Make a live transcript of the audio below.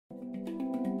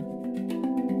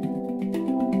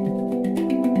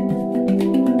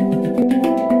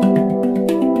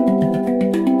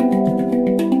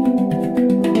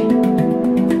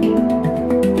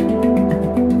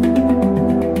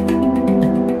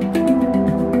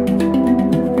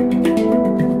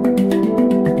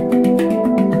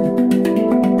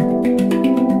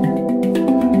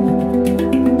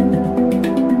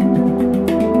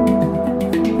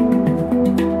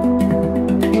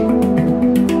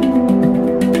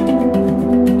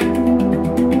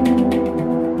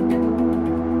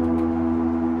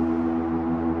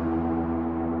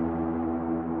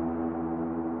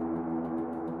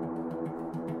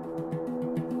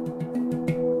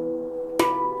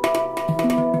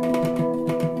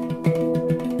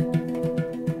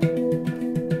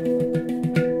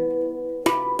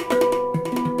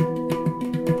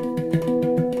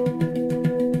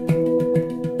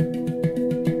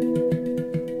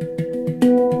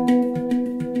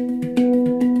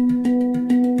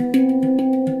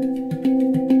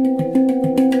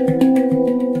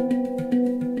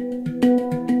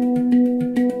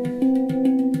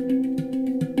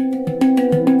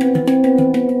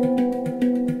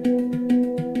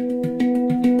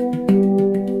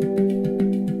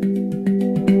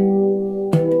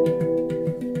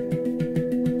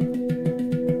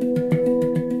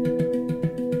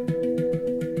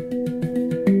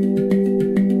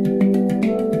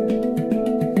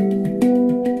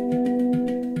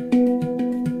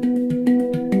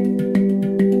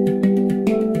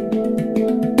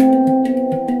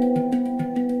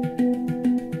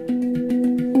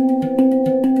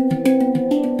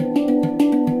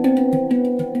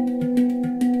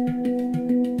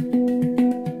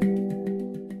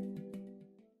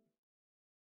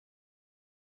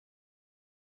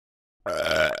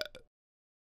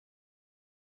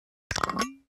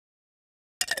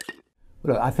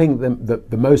Look, I think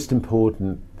the most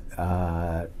important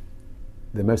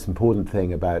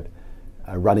thing about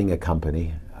running a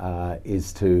company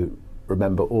is to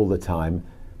remember all the time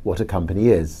what a company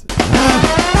is.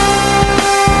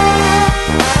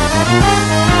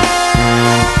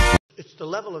 It's the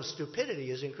level of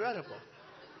stupidity is incredible.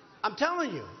 I'm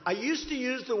telling you, I used to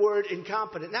use the word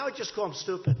incompetent. Now I just call them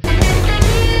stupid.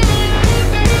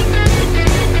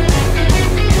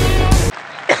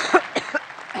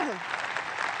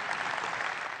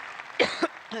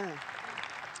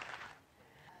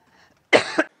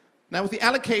 Now, with the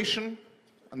allocation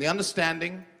and the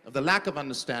understanding of the lack of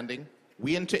understanding,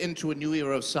 we enter into a new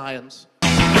era of science.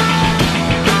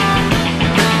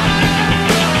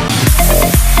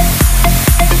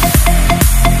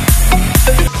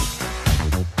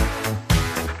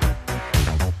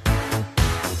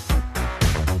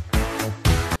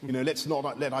 You know, let's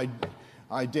not let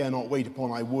I dare not wait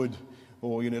upon I would,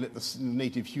 or, you know, let the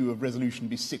native hue of resolution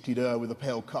be sicklied o'er with a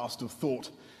pale cast of thought,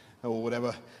 or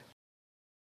whatever.